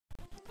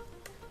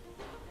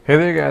Hey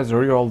there guys, how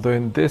are you all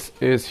doing? This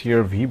is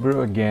here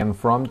Vibro again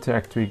from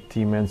Tech Tweak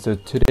Team, and so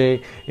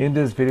today in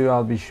this video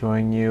I'll be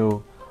showing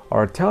you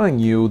or telling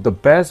you the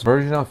best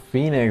version of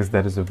Phoenix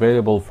that is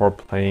available for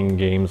playing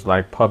games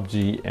like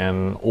PUBG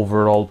and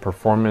overall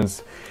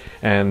performance.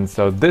 And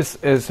so this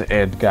is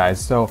it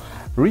guys. So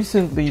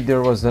recently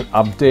there was an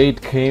update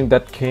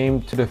that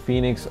came to the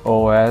Phoenix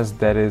OS,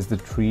 that is the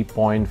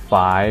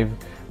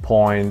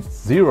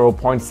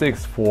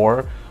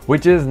 3.5.0.64,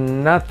 which is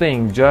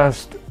nothing,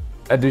 just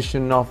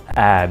addition of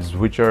ads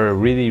which are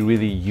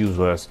really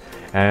useless.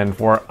 And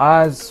for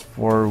us,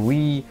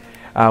 we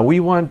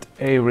want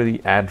a really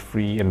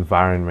ad-free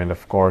environment,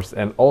 of course,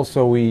 and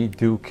also we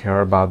do care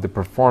about the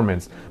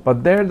performance.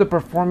 But there the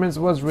performance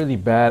was really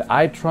bad.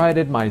 I tried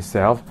it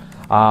myself.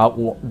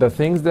 The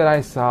things that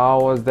I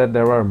saw was that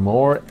there were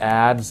more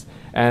ads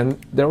and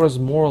there was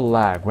more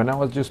lag. When I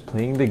was just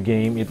playing the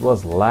game, it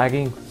was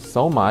lagging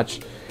so much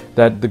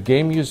that the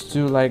game used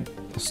to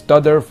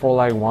stutter for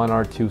like 1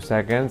 or 2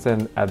 seconds,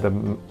 and at the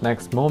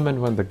next moment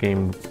when the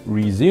game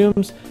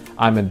resumes,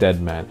 I'm a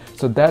dead man.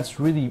 So that's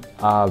really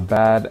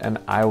bad, and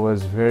I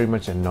was very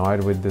much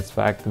annoyed with this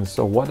fact. And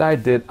so what I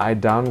did, I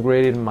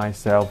downgraded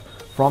myself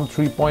from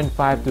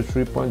 3.5 to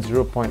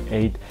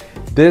 3.0.8.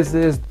 This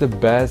is the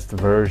best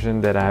version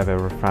that I have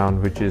ever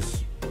found, which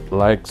is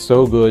like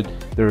so good.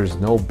 There is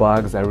no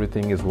bugs,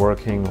 everything is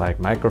working, like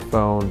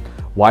microphone,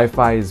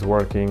 Wi-Fi is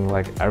working,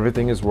 like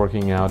everything is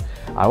working out.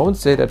 I won't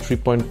say that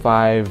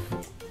 3.5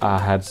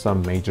 had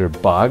some major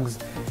bugs.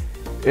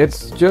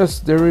 It's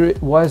just there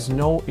was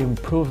no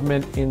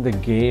improvement in the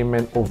game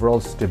and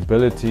overall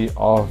stability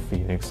of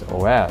Phoenix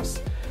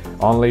OS.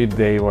 Only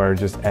they were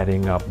just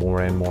adding up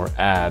more and more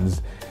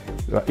ads.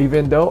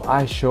 Even though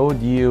I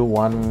showed you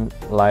one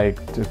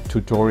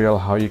tutorial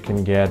how you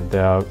can get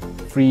the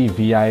free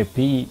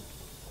VIP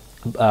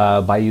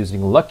by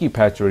using Lucky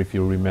Patcher, if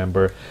you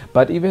remember,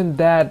 but even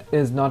that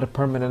is not a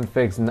permanent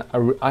fix. And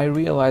I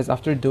realized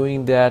after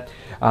doing that,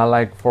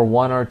 for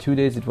 1 or 2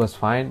 days it was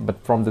fine,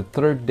 but from the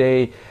third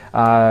day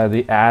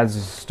the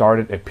ads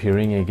started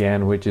appearing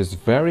again, which is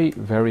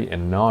very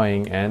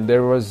annoying, and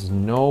there was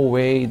no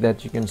way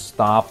that you can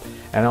stop.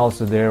 And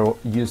also there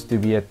used to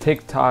be a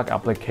TikTok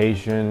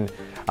application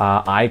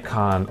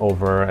icon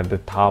over at the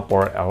top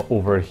or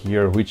over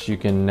here, which you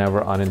can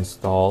never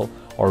uninstall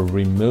or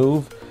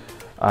remove.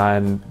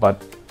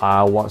 But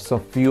so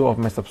few of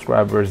my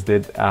subscribers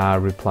did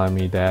reply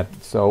me that,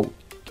 so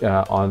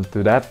on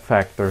to that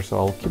factor, so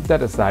I'll keep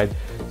that aside.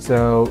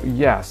 So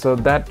yeah, so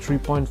that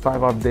 3.5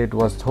 update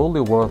was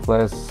totally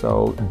worthless.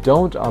 So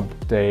don't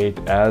update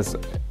as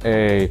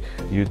a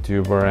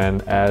YouTuber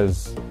and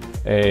as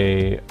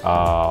a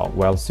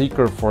well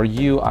seeker. For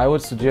you, I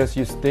would suggest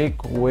you stick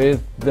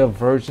with the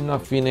version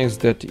of Phoenix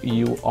that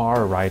you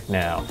are right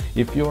now.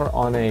 If you are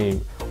on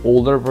a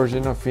older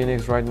version of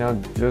Phoenix right now,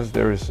 just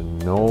there is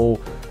no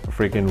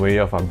freaking way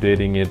of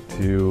updating it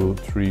to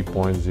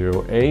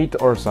 3.08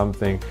 or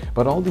something.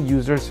 But all the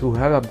users who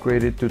have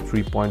upgraded to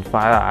 3.5,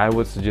 I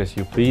would suggest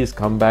you please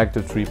come back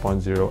to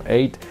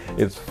 3.08.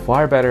 It's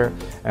far better.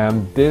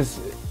 And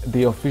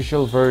the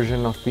official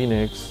version of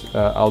Phoenix,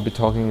 I'll be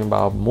talking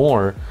about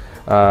more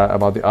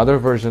about the other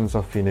versions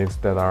of Phoenix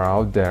that are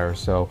out there.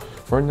 So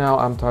for now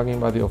I'm talking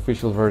about the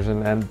official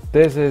version, and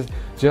this is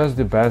just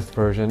the best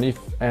version.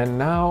 And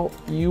now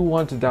you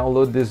want to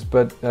download this,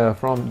 but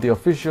from the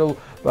official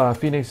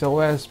Phoenix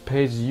OS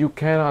page you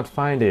cannot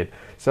find it.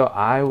 So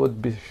I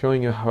would be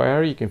showing you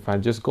where you can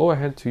find. Just go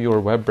ahead to your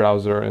web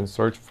browser and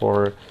search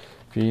for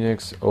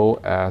Phoenix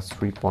OS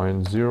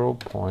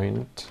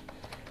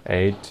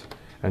 3.0.8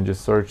 and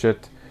just search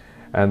it,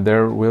 and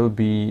there will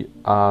be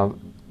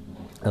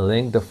a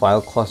link,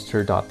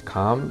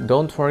 thefilecluster.com.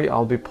 Don't worry,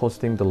 I'll be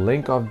posting the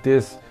link of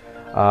this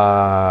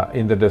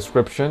in the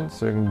description,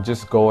 so you can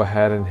just go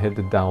ahead and hit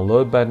the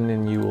download button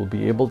and you will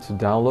be able to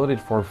download it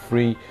for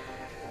free.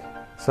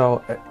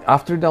 So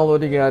after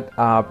downloading it,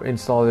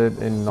 install it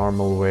in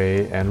normal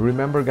way. And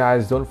remember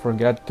guys, don't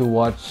forget to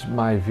watch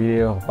my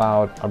video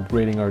about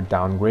upgrading or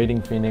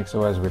downgrading Phoenix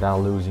OS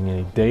without losing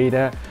any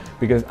data,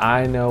 because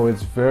I know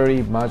it's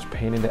very much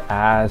pain in the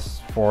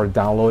ass for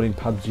downloading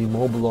PUBG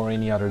Mobile or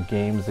any other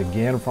games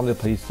again from the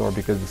Play Store,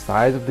 because the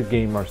size of the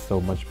game are so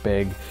much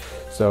big.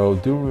 So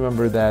do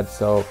remember that.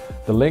 So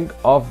the link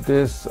of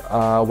this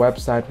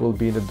website will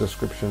be in the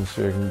description,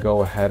 so you can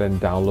go ahead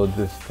and download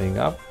this thing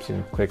up. So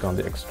you can click on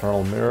the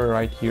external mirror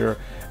right here,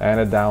 and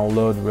a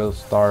download will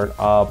start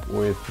up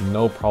with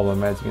no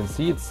problem. As you can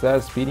see, it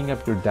says speeding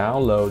up your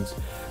downloads,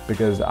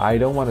 because I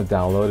don't want to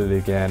download it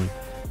again.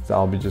 So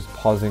I'll be just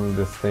pausing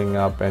this thing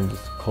up and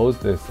just close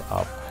this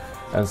up.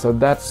 And so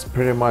that's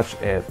pretty much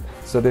it.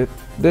 So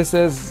this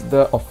is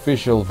the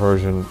official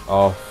version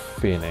of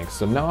Phoenix.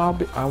 So now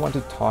I want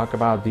to talk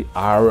about the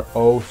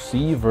ROC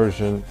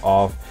version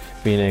of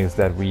Phoenix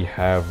that we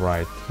have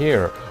right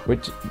here,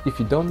 which, if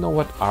you don't know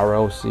what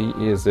ROC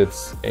is,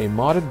 it's a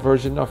modded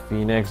version of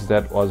Phoenix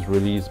that was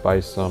released by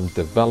some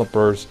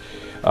developers.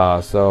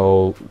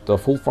 So the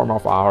full form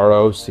of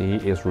ROC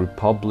is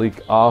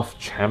Republic of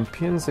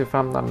Champions, if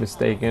I'm not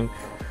mistaken.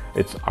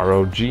 It's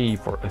ROG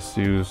for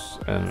Asus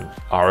and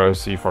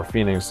ROC for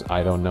Phoenix.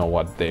 I don't know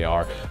what they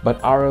are,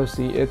 but ROC,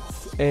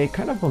 it's a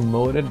kind of a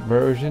modded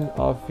version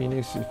of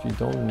Phoenix. If you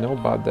don't know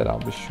about that, I'll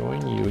be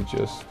showing you.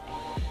 Just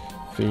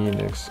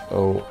Phoenix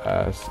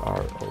OS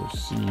ROC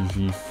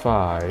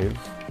V5,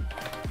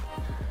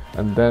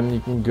 and then you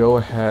can go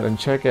ahead and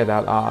check it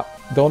out.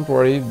 Don't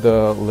worry,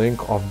 the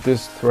link of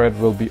this thread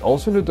will be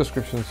also in the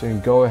description, so you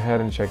can go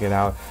ahead and check it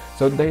out.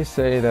 So they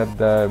say that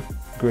the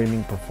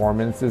gaming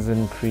performance is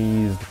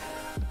increased,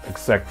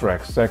 etc,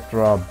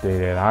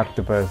 updated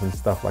octopus and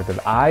stuff like that.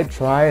 I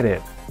tried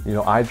it, you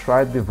know, I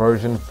tried the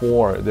version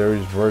 4. There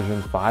is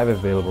version 5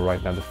 available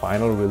right now, the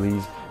final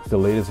release, the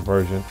latest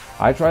version.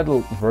 I tried the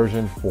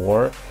version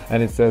 4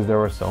 and it says there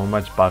were so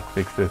much bug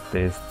fixes,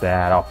 this,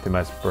 that,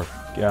 optimized per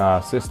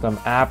system,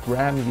 app,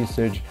 RAM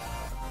usage,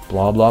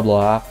 blah blah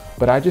blah.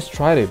 But I just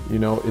tried it, you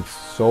know, it's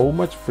so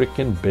much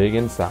freaking big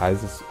in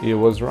size. It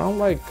was around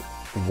like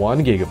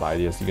 1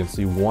 gigabyte. Yes, you can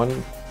see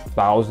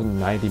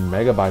 1090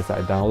 megabytes.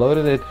 I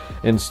downloaded it,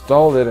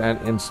 installed it, and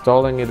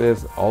installing it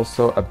is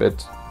also a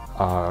bit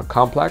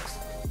complex.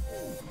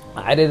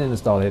 I didn't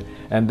install it,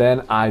 and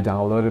then I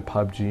downloaded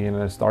PUBG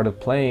and I started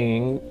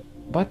playing,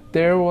 but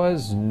there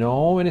was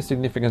no any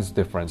significant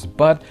difference.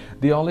 But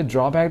the only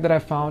drawback that I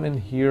found in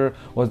here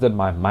was that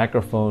my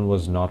microphone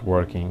was not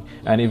working,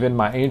 and even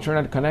my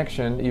internet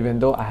connection, even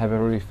though I have a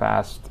very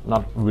fast,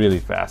 not really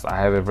fast, I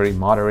have a very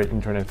moderate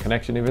internet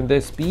connection, even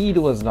the speed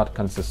was not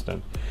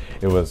consistent.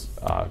 It was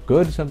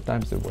good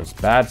sometimes, it was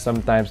bad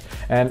sometimes,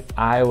 and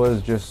I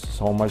was just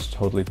so much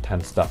totally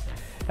tensed up.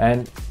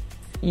 And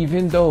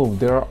even though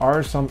there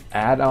are some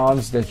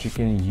add-ons that you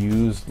can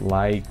use,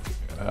 like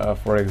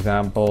for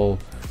example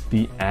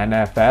the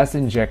NFS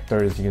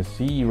injector, as you can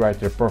see right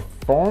there,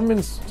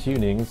 performance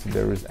tunings,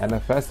 there is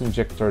NFS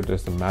injector,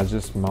 there's the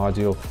Magis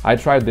module. I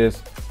tried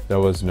this, there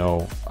was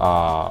no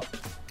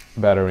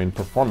better in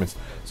performance.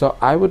 So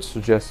I would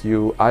suggest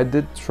you, I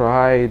did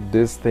try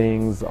these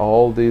things,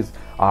 all these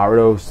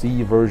ROC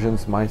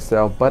versions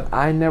myself, but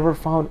I never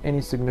found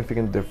any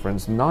significant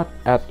difference, not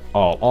at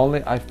all.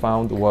 Only I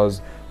found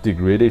was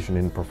degradation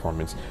in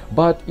performance.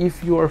 But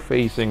if you are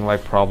facing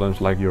like problems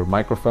like your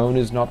microphone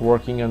is not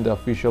working on the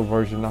official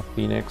version of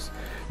Phoenix,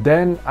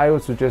 then I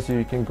would suggest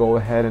you can go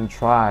ahead and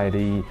try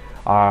the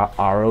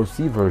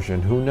ROC version.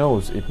 Who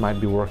knows, it might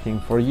be working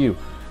for you.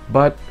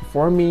 But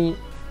for me,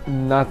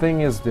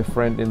 nothing is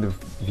different in the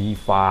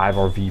V5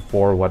 or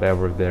V4,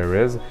 whatever there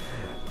is.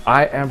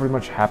 I am pretty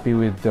much happy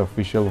with the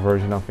official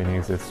version of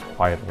Phoenix. It's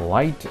quite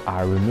light.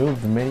 I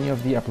removed many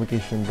of the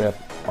applications that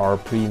are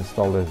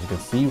pre-installed, as you can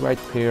see right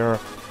here.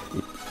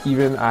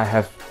 Even I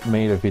have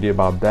made a video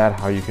about that,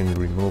 how you can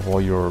remove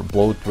all your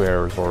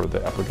bloatwares or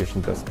the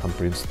applications that come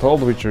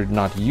pre-installed which are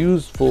not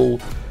useful.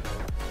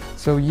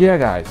 So yeah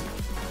guys,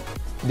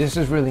 this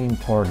is really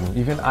important.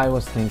 Even I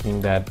was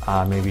thinking that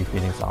maybe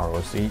Phoenix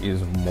ROC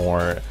is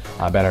more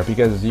better,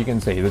 because you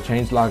can say the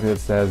changelog that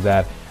says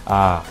that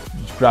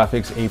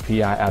graphics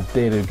API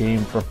updated,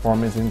 game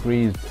performance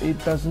increased. It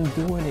doesn't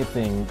do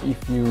anything.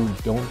 If you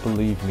don't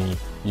believe me,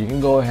 you can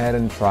go ahead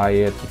and try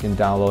it. You can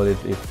download it.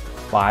 It's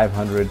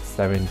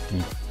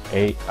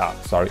 878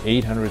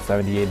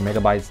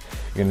 megabytes.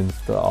 You can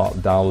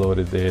download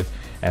it,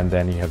 and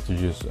then you have to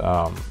just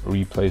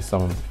replace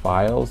some of the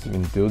files. You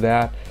can do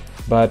that,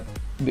 but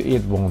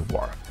it won't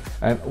work.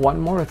 And one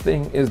more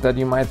thing is that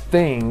you might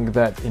think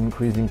that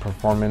increasing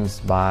performance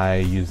by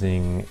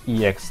using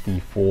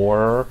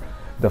ext4,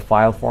 the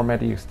file format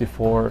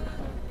ext4,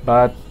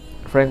 but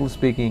frankly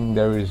speaking,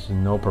 there is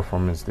no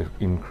performance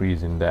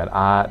increase in that.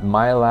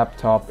 My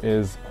laptop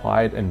is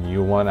quite a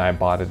new one. I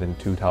bought it in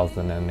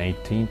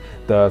 2018.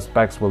 The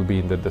specs will be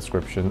in the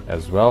description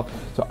as well.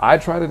 So I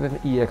tried it in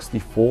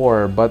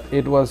ext4, but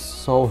it was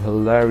so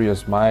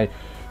hilarious. My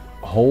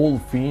whole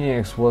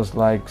Phoenix was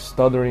like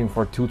stuttering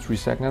for 2-3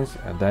 seconds,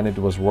 and then it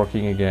was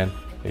working again.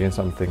 Again,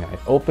 something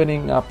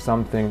opening up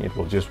something, it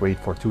will just wait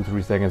for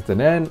 2-3 seconds, and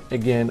then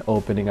again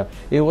opening up.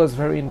 It was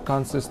very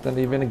inconsistent.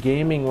 Even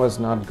gaming was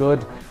not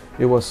good.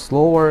 It was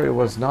slower, it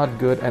was not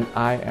good, and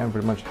I am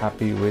very much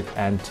happy with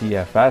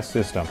NTFS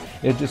system.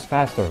 It's just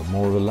faster,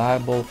 more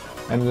reliable,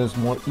 and it's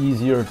more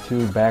easier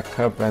to back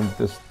up and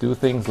just do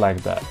things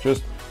like that.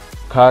 Just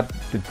cut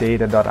the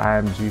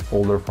data.img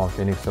folder from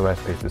Phoenix OS,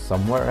 paste it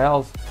somewhere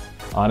else,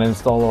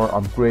 uninstall or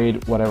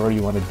upgrade whatever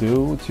you want to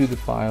do to the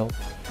file,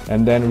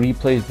 and then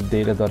replace the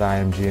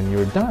data.img, and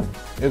you're done.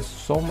 It's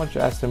so much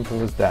as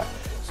simple as that.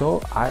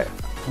 So I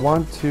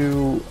want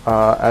to,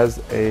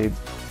 as a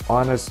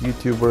honest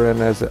YouTuber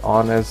and as an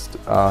honest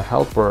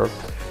helper,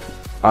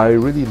 I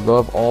really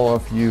love all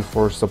of you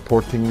for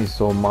supporting me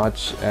so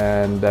much,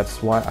 and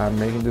that's why I'm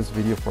making this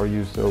video for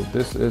you. So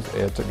this is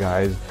it,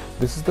 guys.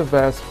 This is the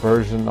best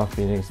version of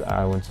Phoenix.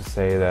 I want to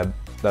say that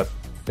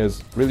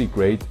is really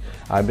great.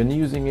 I've been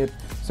using it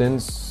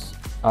since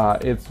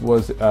it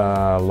was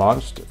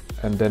launched,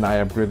 and then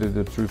I upgraded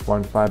to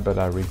 3.5, but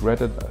I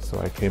regretted, so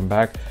I came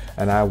back,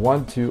 and I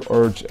want to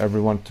urge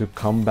everyone to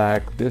come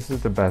back. This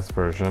is the best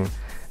version,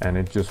 and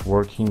it's just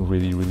working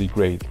really, really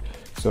great.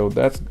 So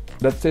that's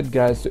that's it,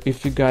 guys. So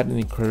if you got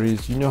any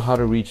queries, you know how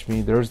to reach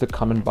me. There's the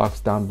comment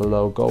box down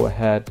below. Go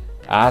ahead,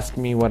 ask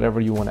me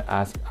whatever you want to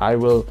ask. I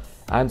will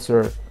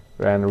answer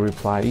and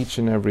reply each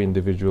and every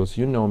individual.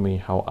 You know me,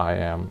 how I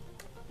am.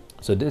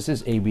 So this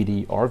is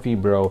ABD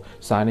RV Bro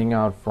signing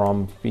out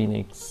from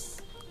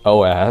Phoenix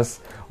OS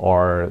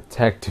or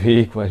Tech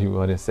Tweak, what you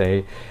want to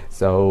say.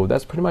 So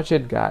that's pretty much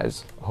it,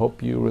 guys.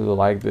 Hope you really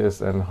like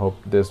this and hope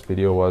this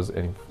video was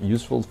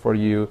useful for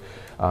you.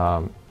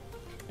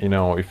 You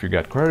know, if you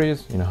got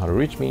queries, you know how to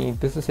reach me.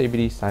 This is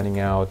ABD signing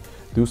out.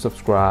 Do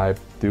subscribe,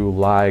 do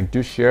like,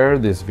 do share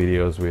these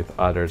videos with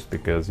others,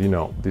 because you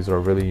know these are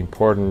really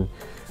important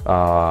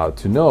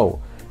to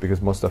know,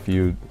 because most of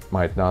you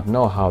might not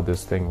know how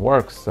this thing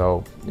works.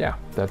 So yeah,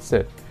 that's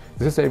it.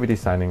 This is ABD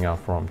signing out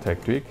from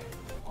Tech Tweak.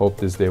 Hope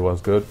this day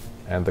was good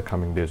and the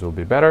coming days will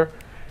be better.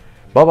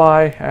 Bye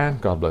bye,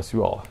 and God bless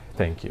you all.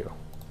 Thank you.